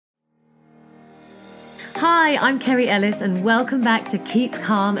Hi, I'm Kerry Ellis and welcome back to Keep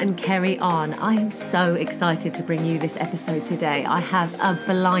Calm and Kerry On. I am so excited to bring you this episode today. I have a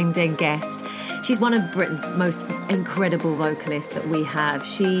blinding guest. She's one of Britain's most incredible vocalists that we have.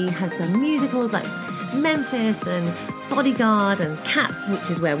 She has done musicals like Memphis and Bodyguard and Cats, which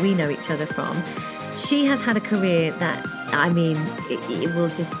is where we know each other from. She has had a career that, it will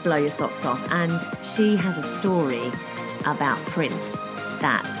just blow your socks off. And she has a story about Prince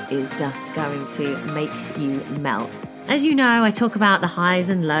that is just going to make you melt. As you know, I talk about the highs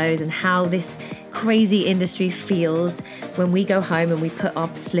and lows and how this crazy industry feels when we go home and we put our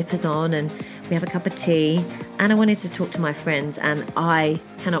slippers on and we have a cup of tea. And I wanted to talk to my friends, and I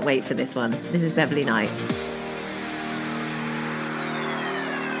cannot wait for this one. This is Beverly Knight.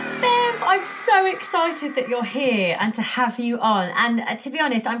 I'm so excited that you're here and to have you on. And to be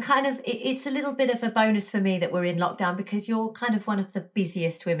honest, it's a little bit of a bonus for me that we're in lockdown, because you're kind of one of the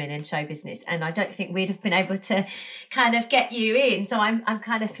busiest women in show business. And I don't think we'd have been able to kind of get you in. So I'm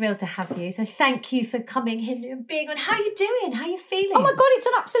kind of thrilled to have you. So thank you for coming in and being on. How are you doing? How are you feeling? Oh my God, it's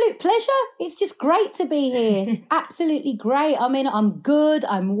an absolute pleasure. It's just great to be here. Absolutely great. I mean, I'm good.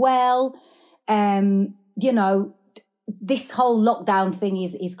 I'm well. This whole lockdown thing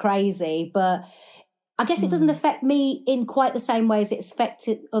is crazy, but I guess it doesn't affect me in quite the same way as it's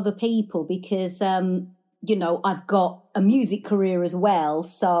affected other people, because, I've got a music career as well.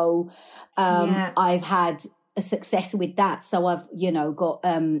 So I've had a success with that. So I've, got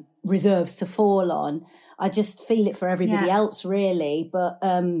reserves to fall on. I just feel it for everybody else, really. But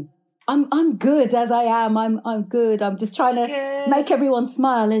I'm good as I am. I'm good. I'm just trying to make everyone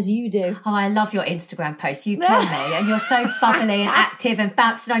smile as you do. Oh, I love your Instagram posts. You kill me. And you're so bubbly and active and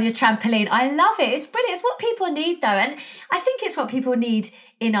bouncing on your trampoline. I love it. It's brilliant. It's what people need, though. And I think it's what people need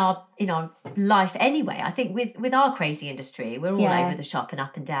in our life anyway. I think with our crazy industry, we're all over the shop and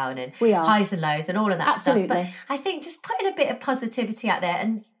up and down and we are. Highs and lows and all of that Absolutely. stuff. But I think just putting a bit of positivity out there,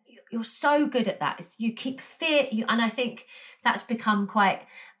 and you're so good at that. You keep fit, and I think that's become quite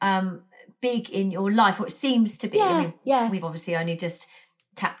big in your life, or it seems to be. We've obviously only just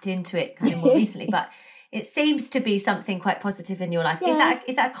tapped into it kind of more recently, but it seems to be something quite positive in your life. Yeah.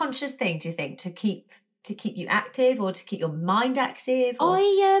 Is that a conscious thing, do you think, to keep you active or to keep your mind active? Or?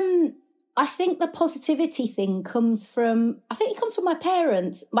 I think the positivity thing comes from my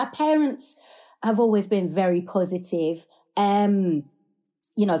parents. My parents have always been very positive.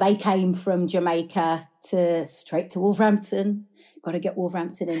 They came from Jamaica straight to Wolverhampton. Got to get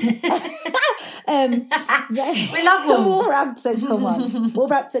Wolverhampton in. We love Wolves. Wolverhampton, come on.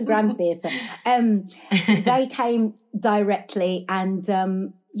 Wolverhampton Grand Theatre. They came directly, and,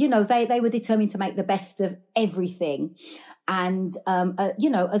 they were determined to make the best of everything, and,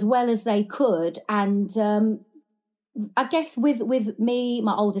 as well as they could. And I guess with me,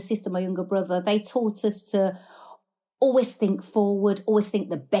 my older sister, my younger brother, they taught us to always think forward, always think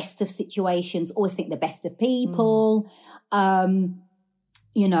the best of situations, always think the best of people. That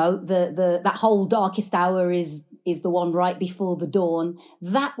whole darkest hour is the one right before the dawn.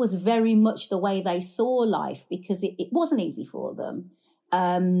 That was very much the way they saw life, because it wasn't easy for them.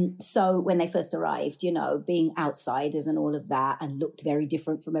 So when they first arrived, being outsiders and all of that, and looked very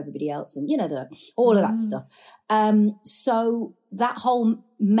different from everybody else, and, all of that stuff. So that whole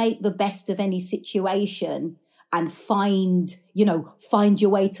make the best of any situation and find your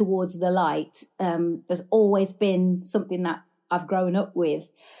way towards the light has always been something that I've grown up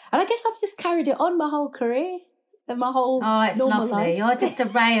with. And I guess I've just carried it on my whole career and my whole it's normal lovely. life. You're just a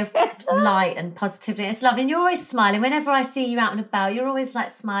ray of light and positivity. It's lovely. And you're always smiling. Whenever I see you out and about, you're always like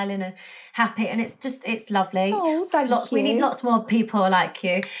smiling and happy. And it's lovely. Oh, thank you. We need lots more people like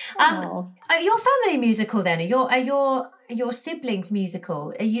you. Are your family musical then? Are your siblings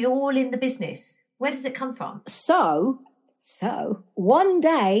musical? Are you all in the business? Where does it come from? So one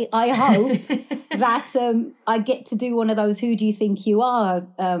day I hope that I get to do one of those Who Do You Think You Are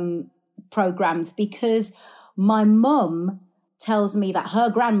programs, because my mum tells me that her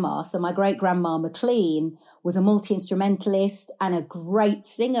grandma, so my great-grandma McLean, was a multi-instrumentalist and a great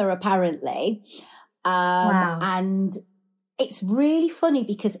singer, apparently. Wow. And it's really funny,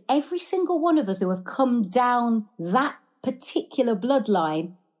 because every single one of us who have come down that particular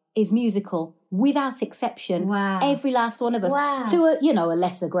bloodline is musical, without exception. Wow. Every last one of us. Wow. To a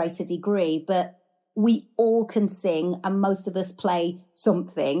lesser, greater degree, but we all can sing, and most of us play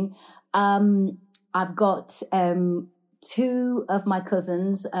something. I've got two of my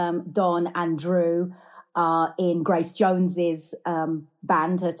cousins, Don and Drew, are in Grace Jones's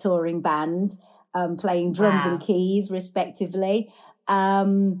band, her touring band, playing drums and keys, respectively.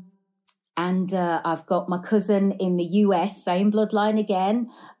 And I've got my cousin in the US, same bloodline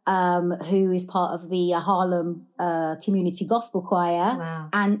again, who is part of the Harlem Community Gospel Choir. Wow.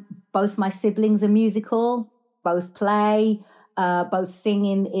 And both my siblings are musical, both play, both sing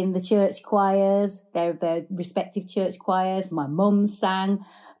in the church choirs, their respective church choirs. My mum sang.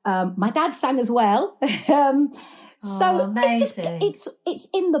 My dad sang as well. So amazing. it's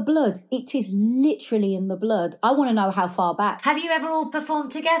in the blood. It is literally in the blood. I want to know how far back. Have you ever all performed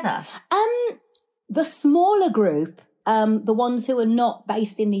together? The smaller group, the ones who are not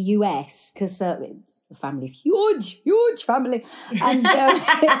based in the US, because the family's huge family, and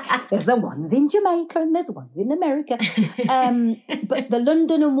there's the ones in Jamaica and there's ones in America. But the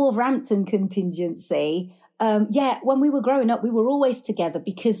London and Wolverhampton contingency. When we were growing up, we were always together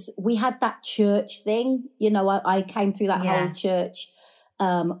because we had that church thing. You know, I came through that whole church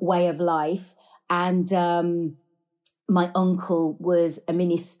way of life. And my uncle was a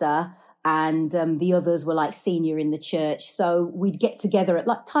minister and the others were like senior in the church. So we'd get together at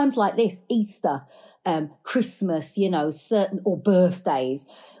like times like this, Easter, Christmas, you know, or birthdays.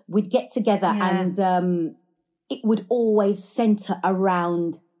 We'd get together and it would always centre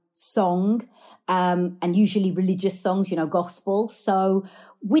around song. And usually religious songs, you know, gospel. So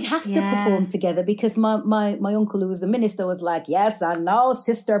we'd have to perform together because my uncle, who was the minister, was like, yes, I know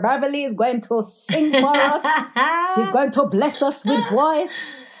Sister Beverly is going to sing for us. She's going to bless us with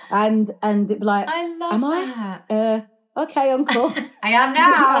voice. And it'd be like, I love that. Okay, uncle. I am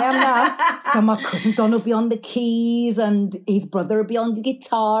now. So my cousin Don would be on the keys and his brother would be on the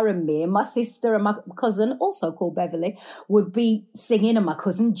guitar and me and my sister and my cousin, also called Beverly, would be singing and my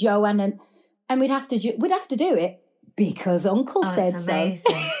cousin Joanne and we'd have to do it because Uncle said that's amazing.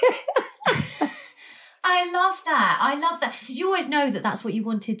 So. I love that. Did you always know that that's what you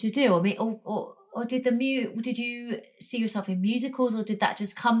wanted to do? I mean, or did did you see yourself in musicals, or did that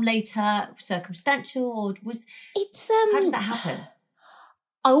just come later, circumstantial, or how did that happen?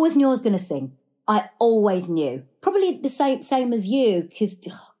 I always knew I was going to sing. I always knew. Probably the same as you, because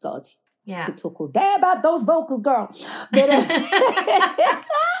God, I could talk all day about those vocals, girl. But.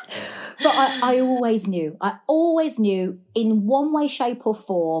 But I always knew. I always knew in one way, shape or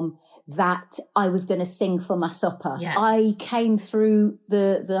form that I was going to sing for my supper. Yeah. I came through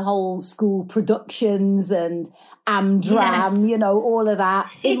the whole school productions and Amdram, you know, all of that.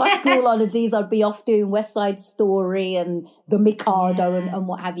 In my school holidays, I'd be off doing West Side Story and the Mikado and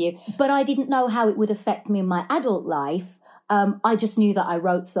what have you. But I didn't know how it would affect me in my adult life. I just knew that I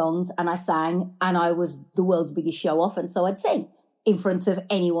wrote songs and I sang and I was the world's biggest show off. And so I'd sing in front of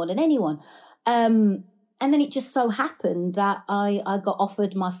anyone and anyone. And then it just so happened that I got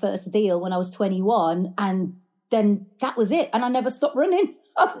offered my first deal when I was 21 and then that was it. And I never stopped running.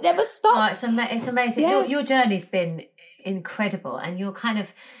 I've never stopped. Oh, it's amazing. Yeah. Your journey's been incredible and you're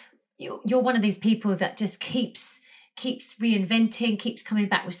you're one of these people that just keeps reinventing, keeps coming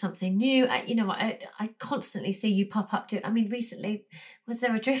back with something new. I constantly see you pop up to. I mean, recently, was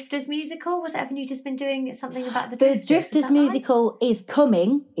there a Drifters musical? Haven't you just been doing something about the Drifters? The Drifters musical is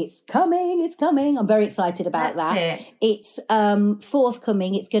coming. It's coming. I'm very excited about that. It's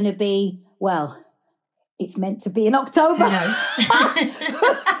forthcoming. It's going to be, it's meant to be in October. Who knows?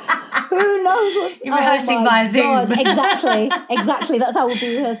 Who knows? You're rehearsing via Zoom. Exactly. That's how we'll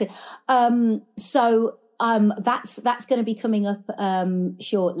be rehearsing. That's going to be coming up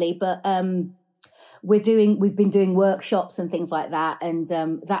shortly, but we've been doing workshops and things like that, and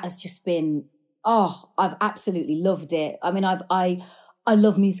that has just been I've absolutely loved it. I mean, I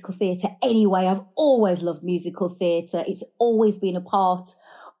love musical theatre anyway. I've always loved musical theatre. It's always been a part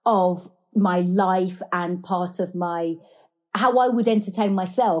of my life and part of how I would entertain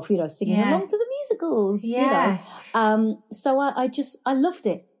myself, you know, singing along to the musicals, you know. So I loved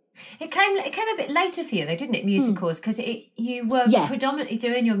it. It came a bit later for you, though, didn't it? Musicals, because you were predominantly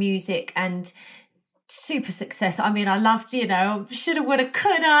doing your music and super success. I mean, I loved, you know, shoulda, woulda,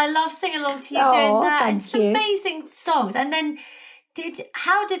 coulda. I love singing along to you doing that. And some amazing songs. And then,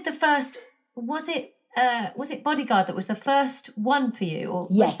 was it Bodyguard that was the first one for you, or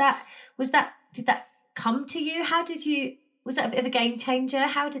did that come to you? Was that a bit of a game changer?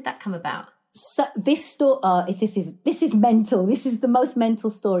 How did that come about? So this story, this is mental. This is the most mental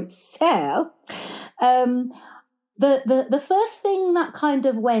story. So, the first thing that kind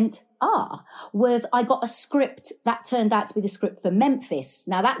of went was I got a script that turned out to be the script for Memphis.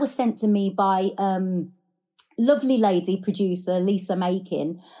 Now that was sent to me by lovely lady producer Lisa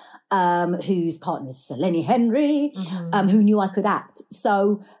Makin, whose partner is Lenny Henry, who knew I could act.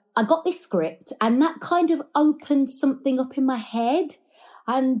 So I got this script, and that kind of opened something up in my head,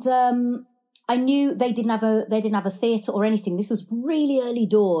 and I knew they didn't have a theatre or anything. This was really early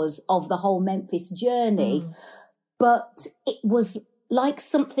doors of the whole Memphis journey. But it was like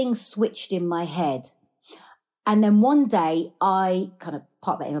something switched in my head. And then one day, I kind of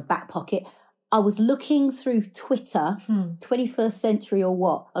parked that in my back pocket. I was looking through Twitter, 21st century or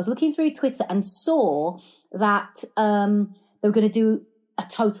what? I was looking through Twitter and saw that they were going to do a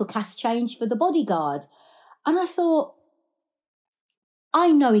total cast change for The Bodyguard. And I thought,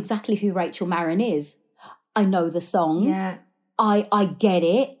 I know exactly who Rachel Marin is. I know the songs. Yeah. I get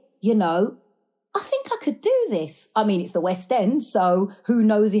it, you know. I think I could do this. I mean, it's the West End, so who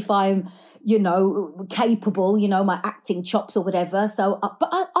knows if I'm, you know, capable, you know, my acting chops or whatever. So, but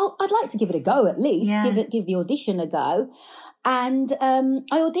I'd like to give it a go at least, give the audition a go. And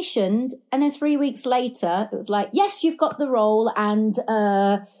I auditioned, and then 3 weeks later, it was like, yes, you've got the role, and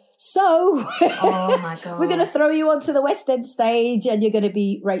so oh my God. we're going to throw you onto the West End stage, and you're going to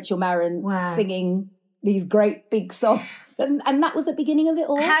be Rachel Marin singing these great big songs. And that was the beginning of it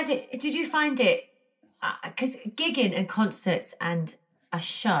all. How did you find it? Because gigging and concerts and a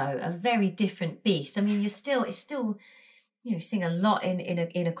show are very different beasts. I mean, it's still, you know, sing a lot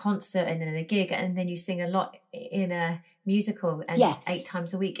in a concert and in a gig, and then you sing a lot in a musical and 8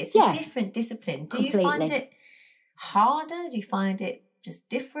 times a week. It's a different discipline. Do you find it harder? Do you find it just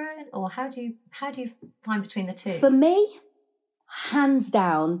different? Or how do you find between the two? For me, hands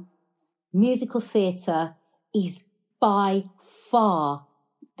down, musical theatre is by far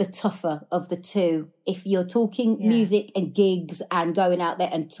the tougher of the two. If you're talking music and gigs and going out there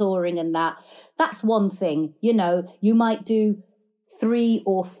and touring and that's one thing. You know, you might do 3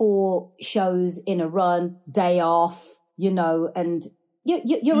 or 4 shows in a run, day off, you know, and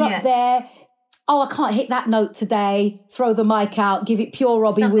you're up there. Oh, I can't hit that note today. Throw the mic out. Give it pure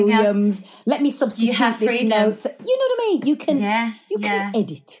Robbie Something Williams. Else. Let me substitute you have this freedom. note. You know what I mean? You can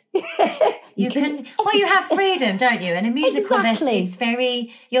edit. you can well, you have freedom, don't you? And a musical, it's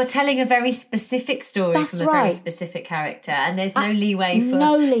very, you're telling a very specific story from a very specific character, and there's no leeway for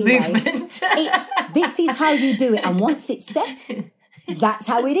movement. This is how you do it, and once it's set, that's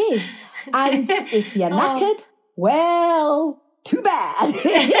how it is. And if you're knackered, well, too bad.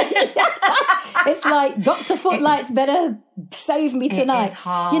 It's like Dr. Footlights better save me tonight. It is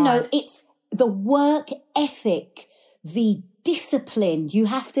hard. You know, it's the work ethic, the discipline. You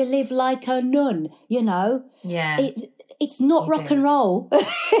have to live like a nun, you know. Yeah. It's not rock and roll.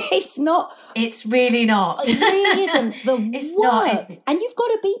 It's not. It's really not. It really isn't. It's work. not. And you've got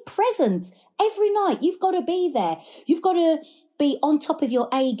to be present every night. You've got to be there. You've got to be on top of your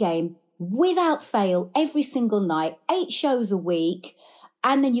A game without fail every single night, 8 shows a week.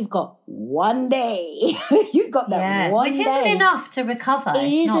 And then you've got one day. You've got that one day. Which isn't enough to recover.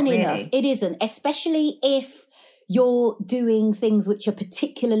 It isn't enough. It isn't, especially if you're doing things which are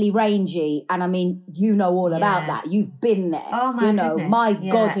particularly rangy. And I mean, you know all about that. You've been there. Oh my goodness. My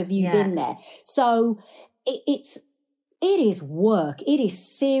God, have you been there? So it is work. It is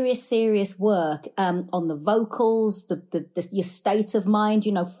serious work on the vocals, your state of mind,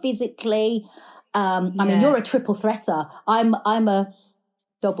 you know, physically. I mean, you're a triple threater. I'm a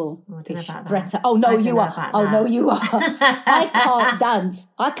double threater. Oh no, you are. Oh no, you are. I can't dance.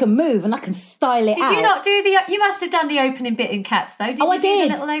 I can move and I can style it out. Did you not do you must have done the opening bit in Cats though. Did you do the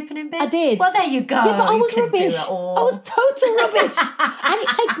little opening bit? I did. Well, there you go. Yeah, but I was rubbish. I was total rubbish. And it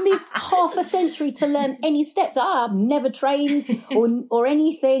takes me half a century to learn any steps. I've never trained or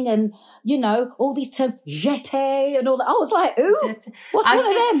anything. And, you know, all these terms, jeté and all that. I was like, ooh, what's one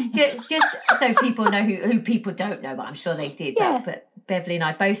of them? Just so people know who people don't know, but I'm sure they did. Yeah. But Beverly and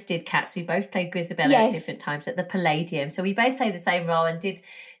I both did Cats. We both played Grisabella at different times at the Palladium. So we both played the same role and did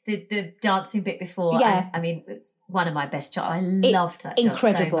the dancing bit before. Yeah. And, I mean, it's one of my best jobs. I loved that job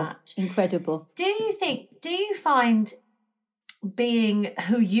so much. Incredible. Do you find being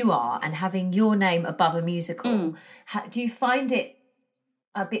who you are and having your name above a musical, do you find it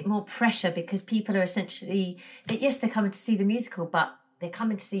a bit more pressure because people are essentially, yes, they're coming to see the musical, but they're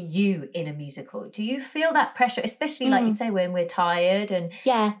coming to see you in a musical? Do you feel that pressure, especially like you say, when we're tired and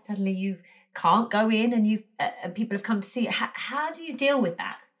suddenly you can't go in and and people have come to see it? How do you deal with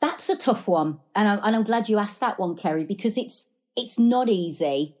that? That's a tough one, and I'm glad you asked that one, Kerry, because it's not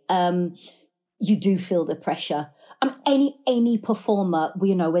easy. You do feel the pressure. Any performer,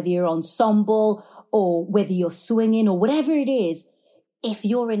 you know, whether you're ensemble or whether you're swinging or whatever it is, if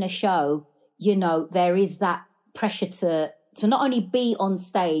you're in a show, you know, there is that pressure to not only be on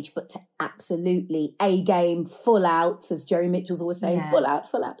stage, but to absolutely A game, full out, as Jerry Mitchell's always saying, full out.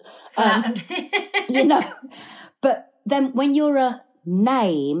 You know, but then when you're a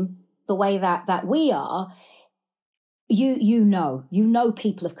name, the way that we are, you know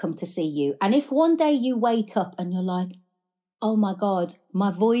people have come to see you. And if one day you wake up and you're like, oh my God,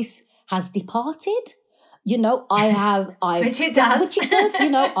 my voice has departed, you know, which it does, you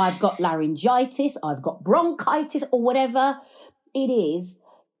know, I've got laryngitis, I've got bronchitis, or whatever it is.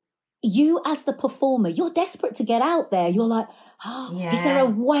 You as the performer, you're desperate to get out there. You're like, is there a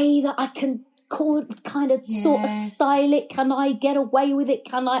way that I can kind of sort of style it? Can I get away with it?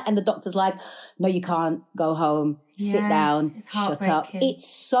 Can I? And the doctor's like, no, you can't. Go home, sit down, shut up. It's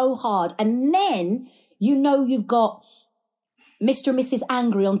so hard. And then, you know, you've got Mr. and Mrs.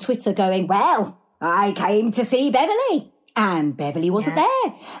 Angry on Twitter going, well, I came to see Beverly and Beverly wasn't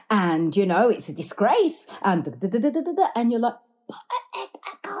there. And, you know, it's a disgrace. And and you're like, I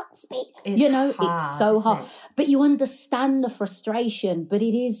can't speak. It's so hard. But you understand the frustration, but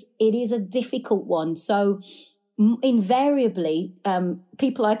it is a difficult one. So invariably,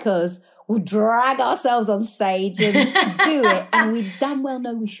 people like us will drag ourselves on stage and do it. And we damn well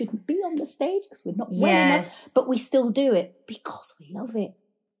know we shouldn't be on the stage because we're not well enough, but we still do it because we love it.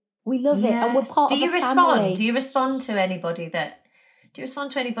 We love it, and we're part of a family. Do you respond to anybody that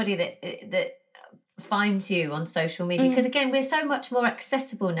finds you on social media? Because again, we're so much more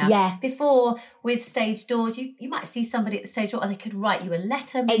accessible now. Before, with stage doors, you might see somebody at the stage door, or they could write you a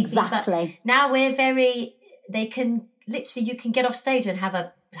letter maybe, exactly. But now they can literally, you can get off stage and have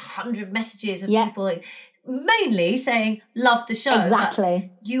 100 messages of people mainly saying love the show.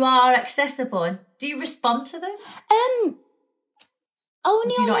 Exactly. You are accessible. And do you respond to them?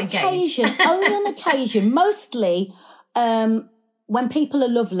 Only on occasion. Mostly when people are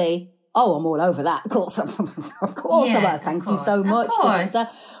lovely. Oh, I'm all over that. Of course, of course I will. Thank you so much.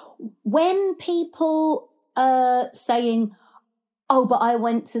 When people are saying, oh, but I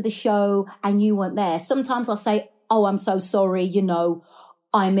went to the show and you weren't there, sometimes I'll say, oh, I'm so sorry, you know,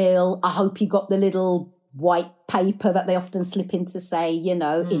 I'm ill. I hope you got the little white paper that they often slip in to say, you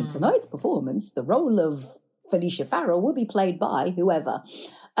know, in tonight's performance, the role of Felicia Farrell will be played by whoever.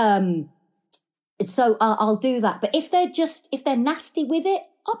 So I'll do that. But if they're nasty with it,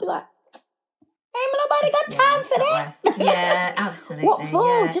 I'll be like, ain't nobody got time for that. Yeah, absolutely. What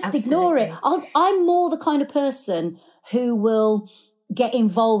for? Yeah, just ignore it. I'm more the kind of person who will get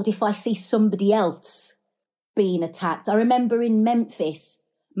involved if I see somebody else being attacked. I remember in Memphis,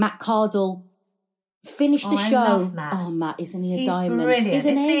 Matt Cardle finished the show. I love Matt. Oh, Matt, isn't he a He's diamond? Brilliant.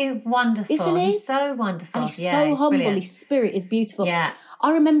 Isn't he? Wonderful. Isn't he? He's so wonderful. And he's so humble. Brilliant. His spirit is beautiful. Yeah.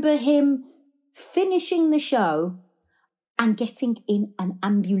 I remember him finishing the show and getting in an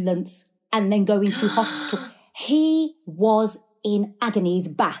ambulance and then going to hospital. He was in agony. He's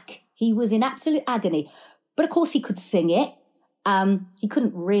back. He was in absolute agony. But of course he could sing it. He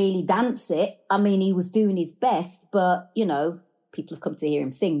couldn't really dance it. I mean, he was doing his best, but, you know, people have come to hear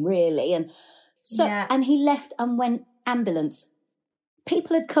him sing, really. And so, and he left and went ambulance.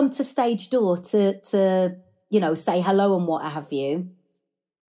 People had come to stage door to, you know, say hello and what have you.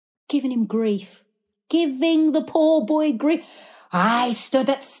 Giving him grief. Giving the poor boy grief. I stood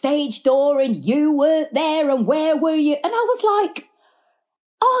at stage door and you weren't there, and where were you? And I was like,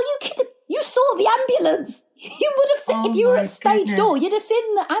 oh, you kidding? You saw the ambulance. You would have seen, if you were at stage door, you'd have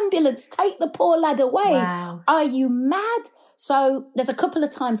seen the ambulance take the poor lad away. Wow. Are you mad? So there's a couple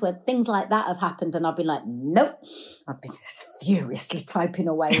of times where things like that have happened and I've been like, nope. I've been furiously typing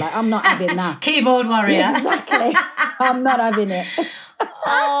away like, I'm not having that. Keyboard warrior. Exactly. I'm not having it.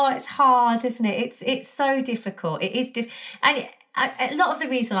 Oh, it's hard, isn't it? It's so difficult. It is and a lot of the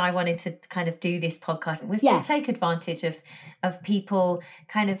reason I wanted to kind of do this podcast was to take advantage of people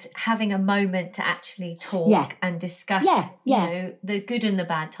kind of having a moment to actually talk and discuss, you know, the good and the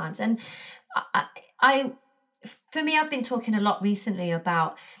bad times. And for me, I've been talking a lot recently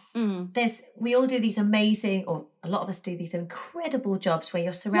about we all do these amazing, or a lot of us do these incredible jobs where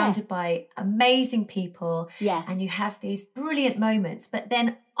you're surrounded by amazing people and you have these brilliant moments. But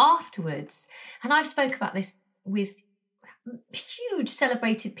then afterwards, and I've spoke about this with huge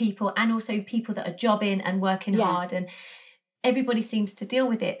celebrated people and also people that are jobbing and working hard, and everybody seems to deal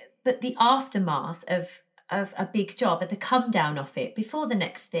with it. But the aftermath of a big job and the come down of it before the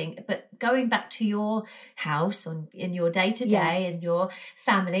next thing, but going back to your house in your day-to-day and your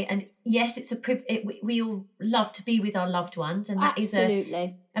family, and yes, it's we all love to be with our loved ones, and that is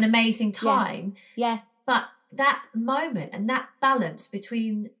an amazing time. But that moment and that balance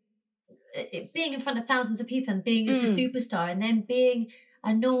between being in front of thousands of people and being the superstar, and then being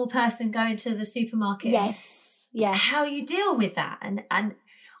a normal person going to the supermarket. How you deal with that, and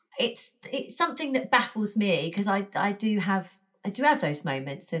it's something that baffles me, because I do have those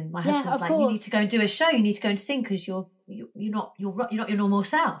moments, and my husband's like, you need to go and do a show, you need to go and sing, because you're not your normal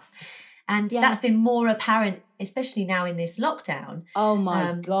self. And that's been more apparent, especially now in this lockdown. Oh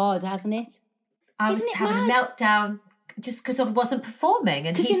my God, hasn't it? I was having a meltdown just because I wasn't performing.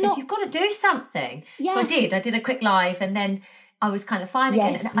 And he said, you've got to do something. Yeah. So I did a quick live, and then I was kind of fine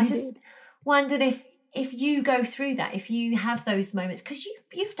again. And I just wondered if you go through that, if you have those moments, because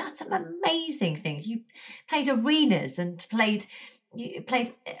you've done some amazing things. You played arenas and you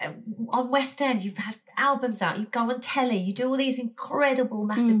played on West End. You've had albums out. You go on telly. You do all these incredible,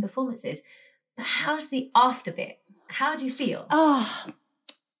 massive performances. But how's the after bit? How do you feel? Oh,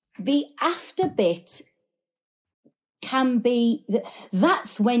 the after bit can be,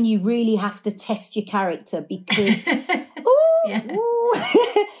 that's when you really have to test your character, because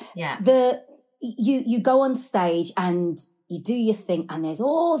you go on stage and you do your thing, and there's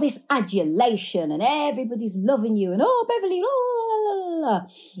all this adulation and everybody's loving you, and Beverly,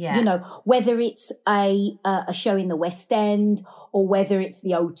 you know, whether it's a show in the West End or whether it's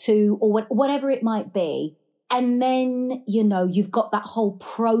the O2 or whatever it might be. And then, you know, you've got that whole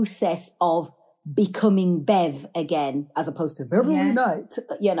process of becoming Bev again, as opposed to Beverly Knight,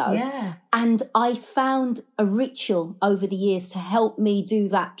 you know. Yeah. And I found a ritual over the years to help me do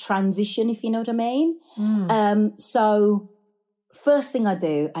that transition, if you know what I mean. So first thing I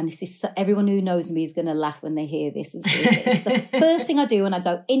do, and this is, everyone who knows me is going to laugh when they hear this and see this. The first thing I do when I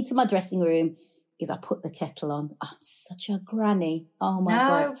go into my dressing room is I put the kettle on. I'm such a granny. Oh my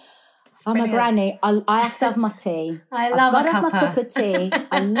God. I'm a granny. I have to have my tea. I've got to have my cup of tea.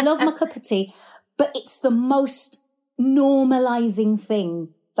 I love my cup of tea. But it's the most normalizing thing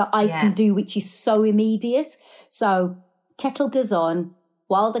that I can do, which is so immediate. So kettle goes on.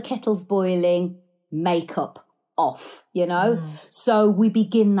 While the kettle's boiling, makeup off, you know? So we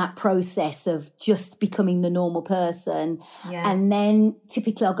begin that process of just becoming the normal person. Yeah. And then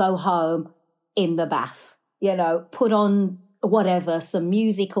typically I'll go home in the bath, you know, put on whatever, some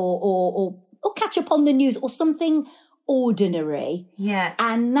music or catch up on the news or something ordinary. Yeah.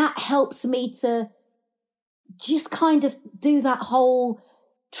 And that helps me to just kind of do that whole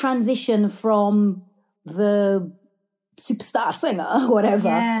transition from the superstar singer or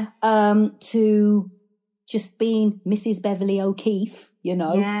whatever to just being Mrs. Beverly O'Keefe, you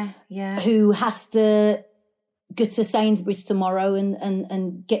know, who has to go to Sainsbury's tomorrow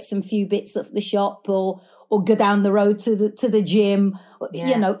and get some few bits of the shop or go down the road to the gym,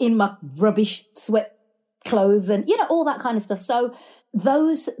 you know, in my rubbish sweat clothes and, you know, all that kind of stuff. So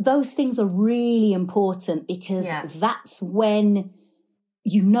those things are really important, because that's when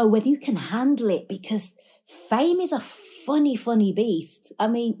you know whether you can handle it, because fame is a funny beast. I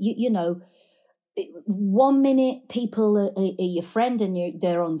mean, you know, 1 minute people are your friend and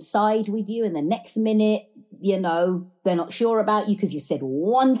they're on side with you, and the next minute, you know, they're not sure about you because you said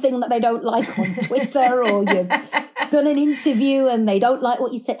one thing that they don't like on Twitter, or you've done an interview and they don't like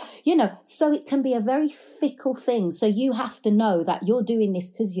what you said, you know. So it can be a very fickle thing. So you have to know that you're doing this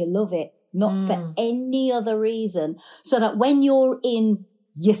because you love it, not for any other reason, so that when you're in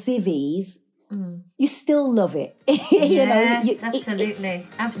your civvies, you still love it. Yes, absolutely.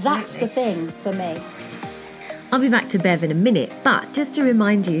 That's the thing for me. I'll be back to Bev in a minute, but just to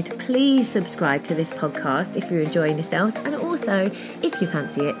remind you to please subscribe to this podcast if you're enjoying yourselves, and also, if you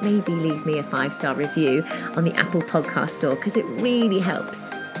fancy it, maybe leave me a 5-star review on the Apple Podcast Store, because it really helps.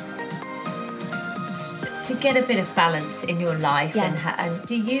 To get a bit of balance in your life, and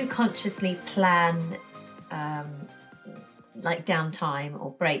do you consciously plan like downtime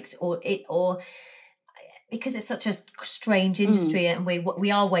or breaks, or because it's such a strange industry and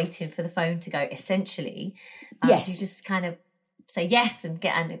we are waiting for the phone to go, essentially, do you just kind of say yes and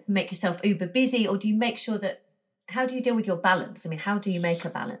make yourself uber busy, or do you make sure that, how do you deal with your balance? I mean, how do you make a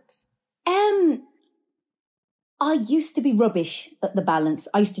balance? I used to be rubbish at the balance.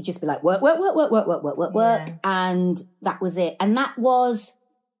 I used to just be like work, and that was it. And that was,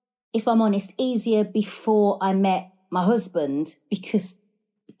 if I'm honest, easier before I met my husband, because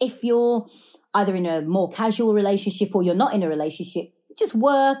if you're either in a more casual relationship or you're not in a relationship, just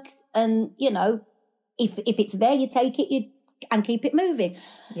work, and, you know, if it's there, you take it and keep it moving.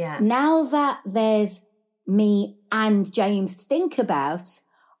 Yeah. Now that there's me and James to think about,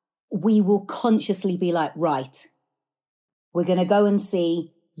 we will consciously be like, right, we're going to go and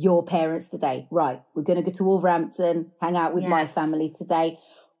see your parents today. Right, we're going to go to Wolverhampton, hang out with my family today.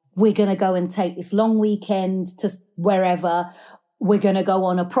 We're going to go and take this long weekend to wherever. We're going to go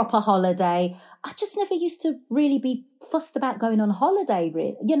on a proper holiday. I just never used to really be fussed about going on holiday,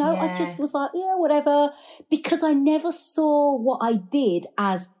 really. You know, I just was like, yeah, whatever. Because I never saw what I did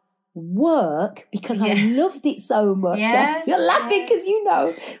as work because I loved it so much. Yes, You're laughing because you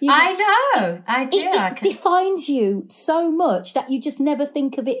know. I know. I do. It defines you so much that you just never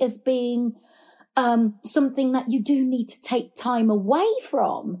think of it as being something that you do need to take time away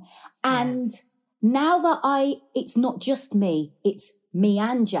from. And now that it's not just me, it's me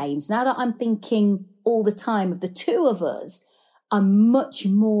and James. Now that I'm thinking all the time of the two of us, I'm much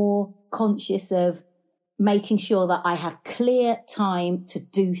more conscious of making sure that I have clear time to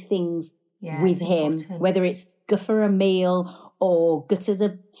do things with him, whether it's go for a meal or go to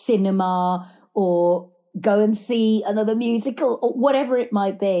the cinema or go and see another musical or whatever it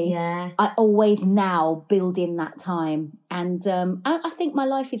might be. Yeah. I always now build in that time. And I think my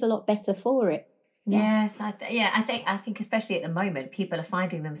life is a lot better for it. Yeah. Yes. I think especially at the moment, people are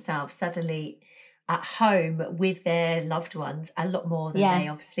finding themselves suddenly at home with their loved ones a lot more than they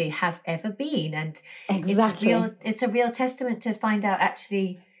obviously have ever been. And it's a real testament to find out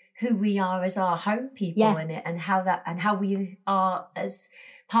actually who we are as our home people and how we are as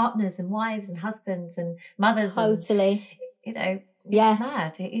partners and wives and husbands and mothers. Totally. And, it's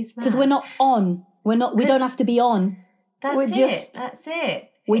mad. It is mad. Because we're not on. We don't have to be on. That's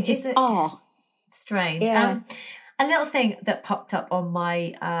it. We just are. Strange. Yeah. A little thing that popped up on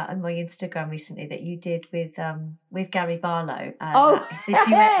my Instagram recently that you did with Gary Barlow, the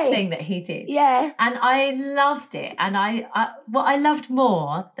duets thing that he did, and I loved it. And what I loved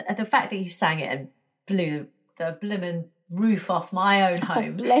more, the fact that you sang it and blew the blimmin' roof off my own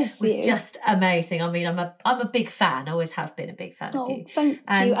home was just amazing. I mean, I'm a big fan. I always have been a big fan of you. Thank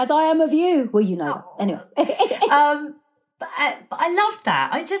you, as I am of you. Well, you know. Anyway, but I loved that.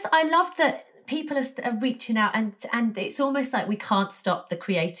 I loved that. People are reaching out and it's almost like we can't stop the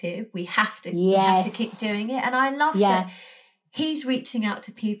creative. We have to keep doing it. And I love that he's reaching out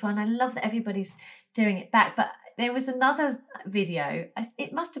to people and I love that everybody's doing it back. But there was another video.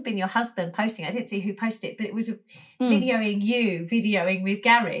 It must have been your pusband posting. I didn't see who posted it, but it was videoing with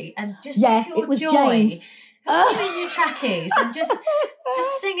Gary and just pure it was joy. James. Putting your trackies and just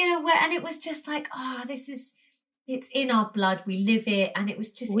singing away. And it was just like, it's in our blood. We live it. And it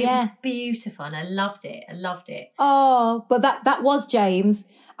was just, it was beautiful. And I loved it. Oh, but that was James.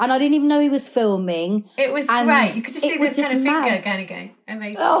 And I didn't even know he was filming. It was great. You could just see this kind of finger kind of going.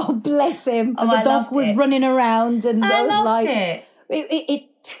 Amazing. Oh, bless him. And the dog was running around. And I loved it.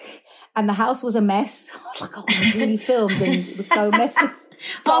 It. And the house was a mess. I was like, I really filmed and it was so messy.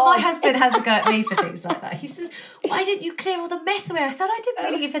 But my husband has a go at me for things like that. He says, "Why didn't you clear all the mess away?" I said, "I didn't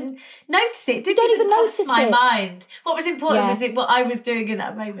really even notice it. Didn't even notice my mind. What was important was what I was doing in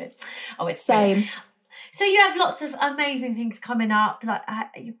that moment." Oh, it's same. Brilliant. So you have lots of amazing things coming up, like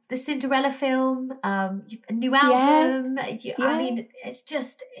the Cinderella film, a new album. I mean,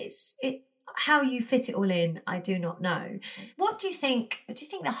 it's how you fit it all in. I do not know. What do you think? Do you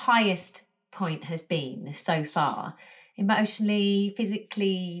think the highest point has been so far? Emotionally,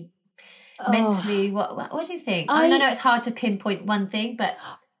 physically, mentally, what do you think? I know it's hard to pinpoint one thing, but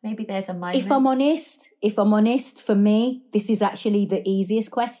maybe there's a moment. If I'm honest, for me, this is actually the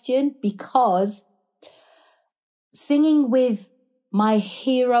easiest question because singing with my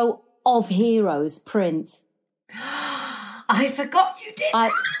hero of heroes, Prince. I forgot you did.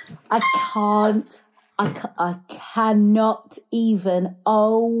 I cannot even.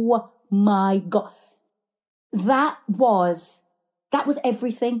 Oh my God. That was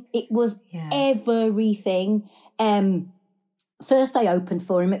everything. It was everything. First I opened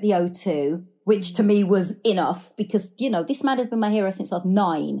for him at the O2, which to me was enough because, this man has been my hero since I was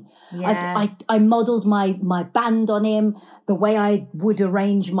 9. Yeah. I modelled my band on him, the way I would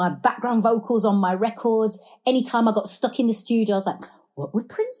arrange my background vocals on my records. Anytime I got stuck in the studio, I was like, what would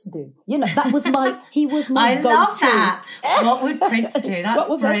Prince do? That was he was my go-to. I love that. What would Prince do? That's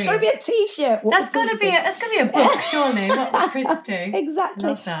going to be a T-shirt. That's going to be a book, surely. What would Prince do? Exactly.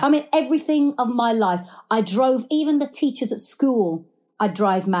 Love that. I mean, everything of my life. I drove, even the teachers at school, I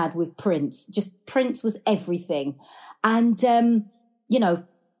drive mad with Prince. Just Prince was everything. And,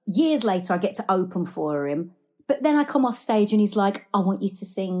 years later, I get to open for him. But then I come off stage and he's like, I want you to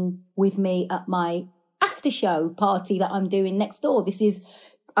sing with me at my after show party that I'm doing next door.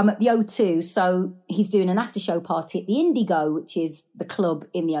 I'm at the O2, so he's doing an after show party at the Indigo, which is the club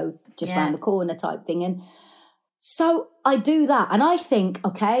in the just around the corner type thing. And so I do that and I think,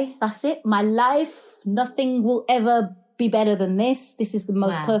 okay, that's it. My life, nothing will ever be better than this. This is the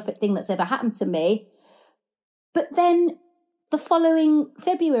most perfect thing that's ever happened to me. But then the following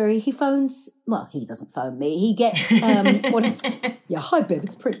February, he phones. Well, he doesn't phone me. He gets hi, babe,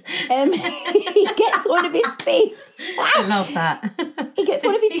 it's Prince. He gets one of his team. I love that. He gets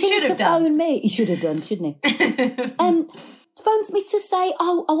one of his team to phone me. He should have done, shouldn't he? phones me to say,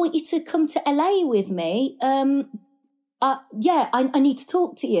 oh, I want you to come to LA with me. Yeah, I need to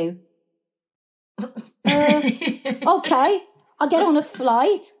talk to you. Okay. I get on a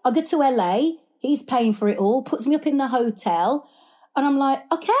flight. I go to LA. He's paying for it all, puts me up in the hotel. And I'm like,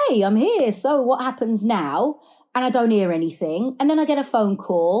 okay, I'm here. So what happens now? And I don't hear anything. And then I get a phone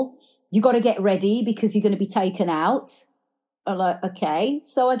call. You got to get ready because you're going to be taken out. I'm like, okay.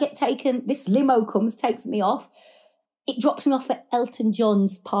 So I get taken. This limo comes, takes me off. It drops me off at Elton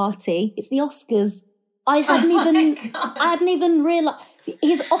John's party. It's the Oscars. I hadn't even realised. See,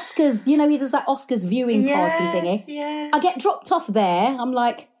 his Oscars, you know, he does that Oscars viewing party thingy. Yeah. I get dropped off there. I'm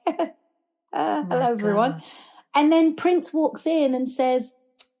like, hello, everyone. And then Prince walks in and says,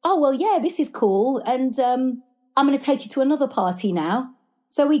 oh, well, yeah, this is cool. And I'm going to take you to another party now.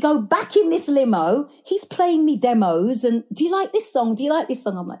 So we go back in this limo. He's playing me demos. And do you like this song? Do you like this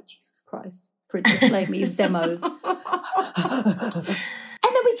song? I'm like, Jesus Christ. Prince is playing me his demos.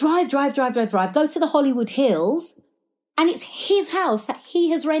 And then we drive, go to the Hollywood Hills. And it's his house that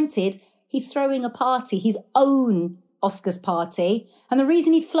he has rented. He's throwing a party, his own Oscars party. And the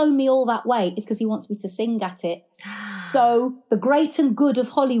reason he'd flown me all that way is because he wants me to sing at it. So the great and good of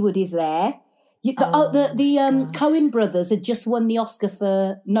Hollywood is there. The Coen brothers had just won the Oscar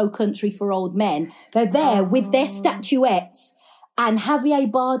for No Country for Old Men. They're there with their statuettes. And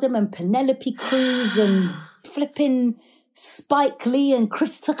Javier Bardem and Penelope Cruz and flipping Spike Lee and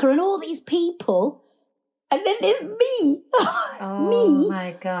Chris Tucker and all these people. And then there's me. Oh,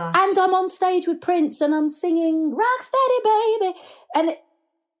 my gosh. And I'm on stage with Prince and I'm singing Rocksteady Baby. And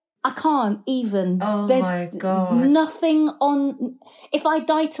I can't even. Oh, there's my God. Nothing on. If I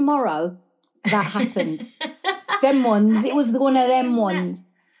die tomorrow, that happened. Them ones. It was one of them ones.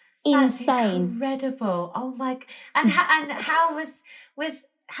 Insane. That's incredible. Oh my! And how was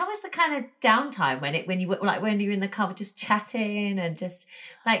the kind of downtime when you were in the car just chatting and just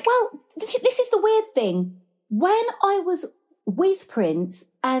like? Well, this is the weird thing. When I was with Prince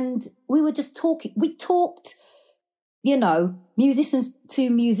and we were just talking, we talked, you know, musician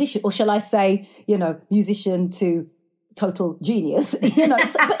to musician, or shall I say, you know, musician to total genius. You know,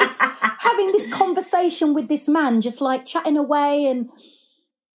 but it's having this conversation with this man, just like chatting away and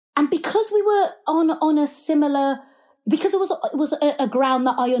because we were on a similar, because it was a ground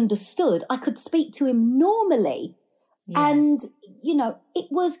that I understood, I could speak to him normally. Yeah. And, you know, it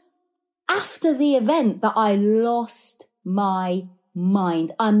was after the event that I lost my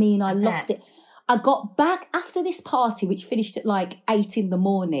mind. I mean, I lost it. I got back after this party, which finished at like 8 a.m. And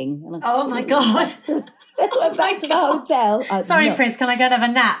my God. I went back to the hotel. Sorry, Prince, can I go and have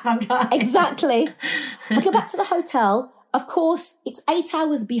a nap? I'm tired. Exactly. I go back to the hotel. Of course, it's 8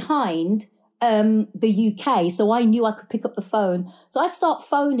 hours behind the UK, so I knew I could pick up the phone. So I start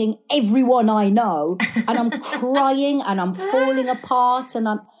phoning everyone I know, and I'm crying and I'm falling apart.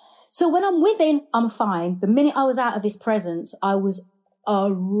 So when I'm with him, I'm fine. The minute I was out of his presence, I was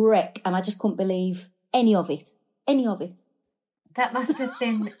a wreck, and I just couldn't believe any of it. That must have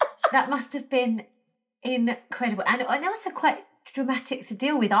been incredible, and also quite dramatic to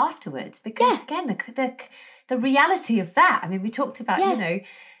deal with afterwards, because again the reality of that, I mean, we talked about you know,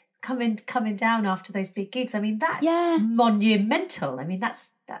 coming down after those big gigs. I mean, that's monumental. I mean,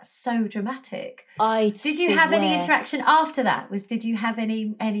 that's so dramatic. Did you have any interaction after that? Did you have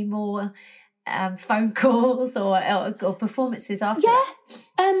any more phone calls or performances after that?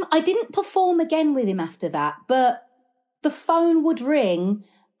 I didn't perform again with him after that, but the phone would ring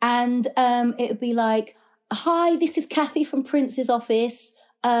and it would be like, hi, this is Kathy from Prince's office.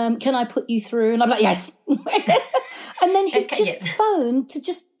 Can I put you through? And I'm like, yes. And then he'd just phone to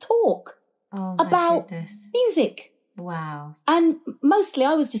just talk about music. Wow. And mostly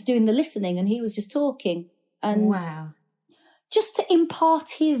I was just doing the listening and he was just talking. And wow. Just to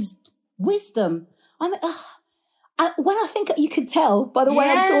impart his wisdom. When I think you could tell by the way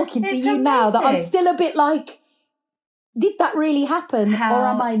I'm talking to you now that I'm still a bit like, did that really happen, or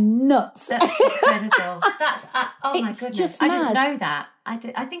am I nuts? That's incredible. Oh my goodness! Just I didn't know that. I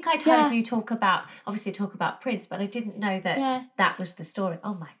think I'd heard you talk about Prince, but I didn't know that that was the story.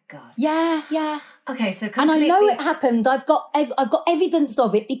 Oh my God! Yeah. Okay, so and I know it happened. I've got evidence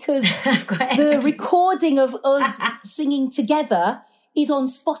of it because the recording of us singing together is on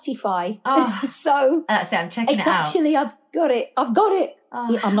Spotify. Oh, so that's it. I'm checking it out. It's actually I've got it.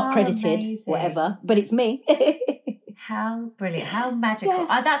 Oh, I'm not credited, amazing. Whatever, but it's me. How brilliant, how magical.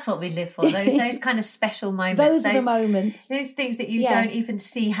 That's what we live for, those kind of special moments. Those are the moments. Those things that you don't even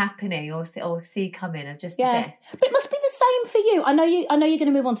see happening or see coming are just the best. But it must be the same for you. I know you're going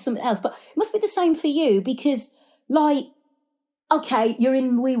to move on to something else, but it must be the same for you because, like, okay, you're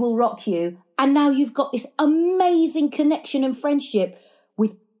in We Will Rock You, and now you've got this amazing connection and friendship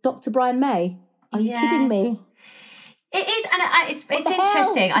with Dr. Brian May. Are you kidding me? It is, and it's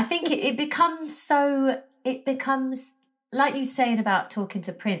interesting. I think it becomes, like you saying about talking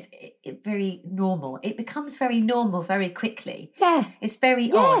to Prince, very normal. It becomes very normal very quickly. Yeah. It's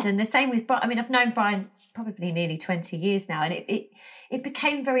very odd. And the same with Brian. I mean, I've known Brian probably nearly 20 years now, and it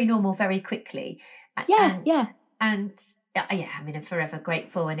became very normal very quickly. And I mean, I'm forever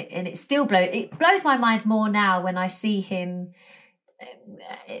grateful, and it still blows my mind more now when I see him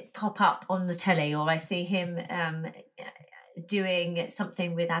pop up on the telly, or I see him doing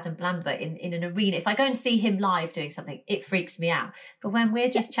something with Adam Lambert in an arena. If I go and see him live doing something, it freaks me out. But when we're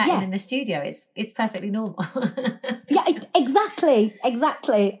just chatting in the studio, it's perfectly normal. Exactly.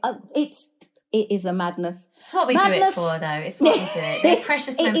 It is a madness. It's what we do it for, though. It's what we do it. They're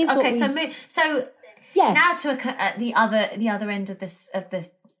precious moments. Okay, so now to the other end of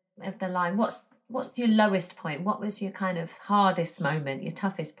the line. What's your lowest point? What was your kind of hardest moment? Your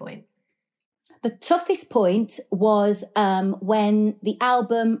toughest point? The toughest point was when the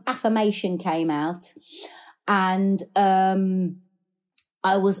album Affirmation came out, and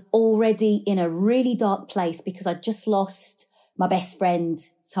I was already in a really dark place because I'd just lost my best friend,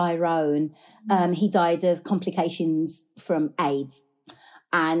 Tyrone. He died of complications from AIDS.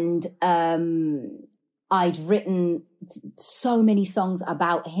 And I'd written so many songs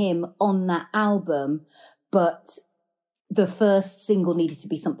about him on that album, but the first single needed to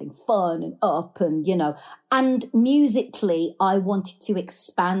be something fun and up and, and musically I wanted to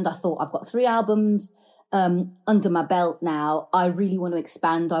expand. I thought, I've got 3 albums under my belt now. I really want to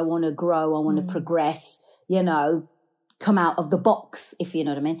expand. I want to grow. I want to progress, come out of the box, if you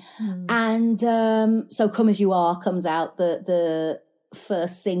know what I mean. And so Come As You Are comes out, the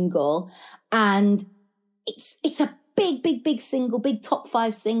first single, and it's a big single, big top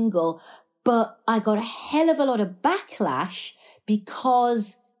 5 single, but I got a hell of a lot of backlash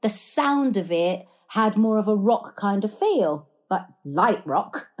because the sound of it had more of a rock kind of feel, like light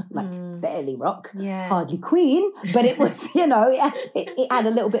rock, like barely rock, hardly Queen, but it was, it had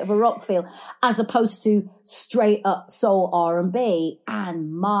a little bit of a rock feel, as opposed to straight up soul R&B.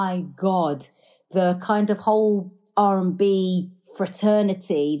 And my God, the kind of whole R&B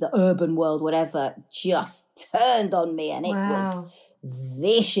fraternity, the urban world, whatever, just turned on me, and it was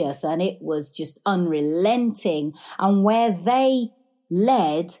vicious, and it was just unrelenting. And where they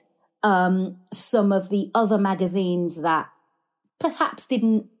led some of the other magazines that perhaps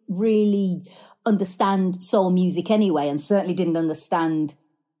didn't really understand soul music anyway, and certainly didn't understand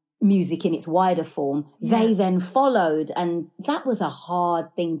music in its wider form, they then followed. And that was a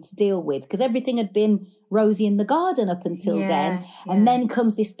hard thing to deal with because everything had been rosy in the garden up until then. And then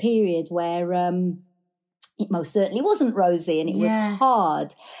comes this period where it most certainly wasn't rosy, and it was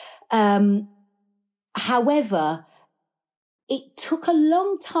hard. However, it took a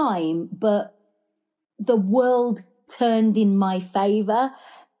long time, but the world turned in my favour,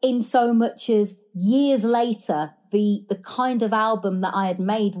 in so much as years later, the kind of album that I had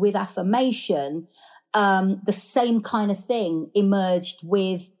made with Affirmation, the same kind of thing emerged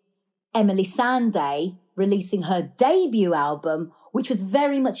with Emeli Sandé releasing her debut album, which was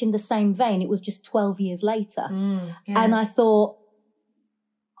very much in the same vein. It was just 12 years later. And I thought,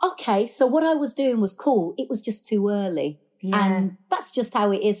 okay, so what I was doing was cool. It was just too early. And that's just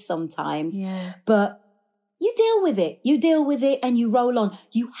how it is sometimes. But you deal with it and you roll on.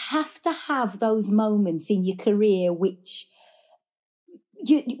 You have to have those moments in your career which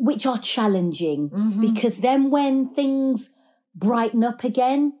are challenging, because then when things brighten up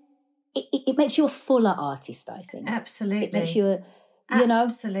again, it makes you a fuller artist, I think. Absolutely. It makes you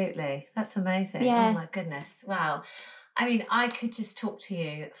Absolutely. That's amazing. Yeah. Oh my goodness. Wow. I mean, I could just talk to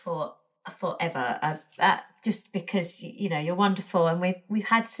you forever, just because you're wonderful, and we've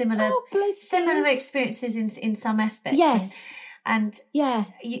had similar experiences in some aspects. Yes, and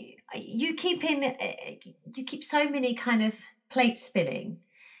you keep so many kind of plates spinning.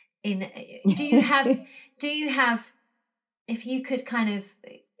 Do you have if you could kind of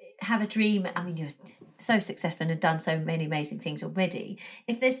have a dream? I mean, you're so successful and have done so many amazing things already.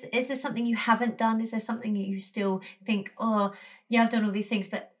 Is there something you haven't done? Is there something you still think, oh yeah, I've done all these things,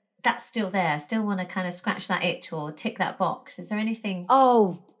 but that's still there? I still want to kind of scratch that itch or tick that box. Is there anything?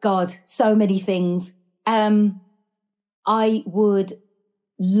 Oh God, so many things. I would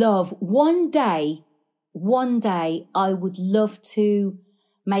love one day, I would love to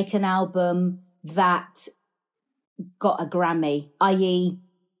make an album that got a Grammy, i.e.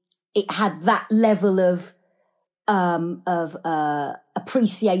 it had that level of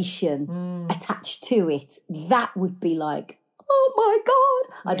appreciation attached to it. That would be like, oh my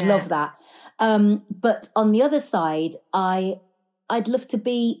God. I'd love that. But on the other side, I'd love to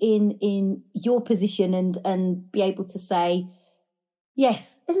be in your position and be able to say,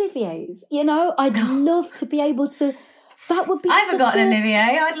 yes, Olivier's, I'd love to be able to, that would be I haven't got an Olivier.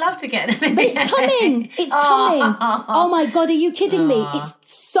 I'd love to get an Olivier. But it's coming. It's coming. Oh my God, are you kidding me? It's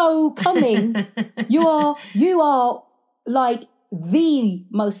so coming. You are like the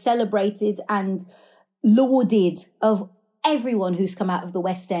most celebrated and lauded of everyone who's come out of the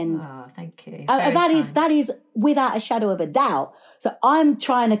West End. Oh, thank you. That is without a shadow of a doubt. So I'm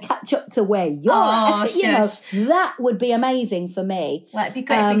trying to catch up to where you're at. That would be amazing for me. Well, it'd be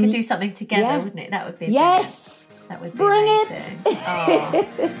great if we could do something together, wouldn't it? That would be yes. Brilliant. That would be bring amazing.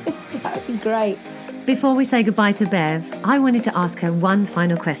 It. That would be great. Before we say goodbye to Bev, I wanted to ask her one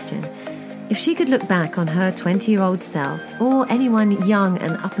final question. If she could look back on her 20-year-old self, or anyone young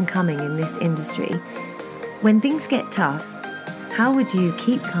and up and coming in this industry, when things get tough, how would you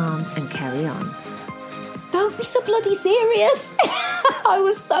keep calm and carry on? Don't be so bloody serious. I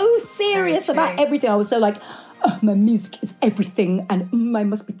was so serious about everything. I was so like, my music is everything and I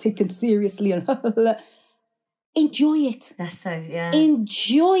must be taken seriously. And enjoy it. That's so, yeah.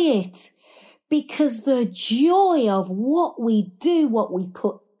 Enjoy it. Because the joy of what we do, what we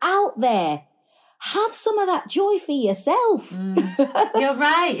put out there, have some of that joy for yourself. You're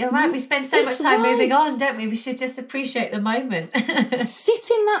right. We spend so much time moving on, don't we? We should just appreciate the moment.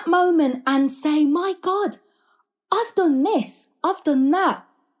 Sit in that moment and say, my God, I've done this. I've done that.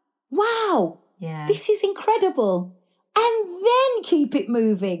 Wow. Yeah. This is incredible. And then keep it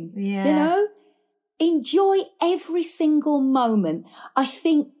moving. Yeah. Enjoy every single moment. I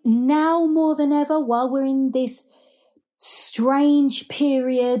think now more than ever, while we're in this strange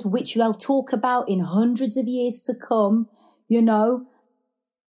period, which they'll talk about in hundreds of years to come,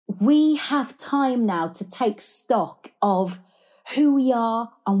 we have time now to take stock of who we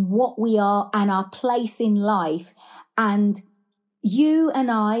are and what we are and our place in life. And you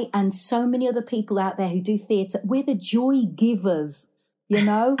and I and so many other people out there who do theatre, we're the joy givers,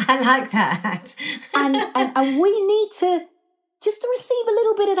 I like that. and we need to just receive a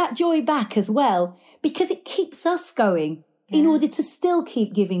little bit of that joy back as well, because it keeps us going in order to still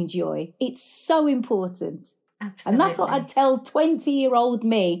keep giving joy. It's so important. Absolutely. And that's what I'd tell 20-year-old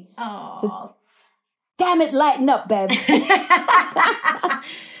me. Oh. Damn it, lighten up, Bev.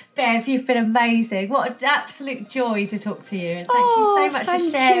 Bev, you've been amazing. What an absolute joy to talk to you. And thank you so much for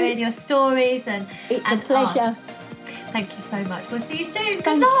sharing your stories. It's a pleasure. Thank you so much. We'll see you soon.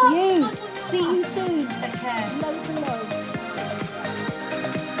 Thank you. See you soon. Take care. Loads and loads.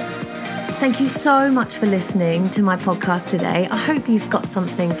 Thank you so much for listening to my podcast today. I hope you've got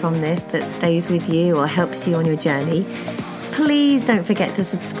something from this that stays with you or helps you on your journey. Please don't forget to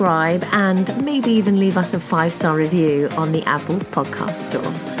subscribe and maybe even leave us a 5-star review on the Apple Podcast Store.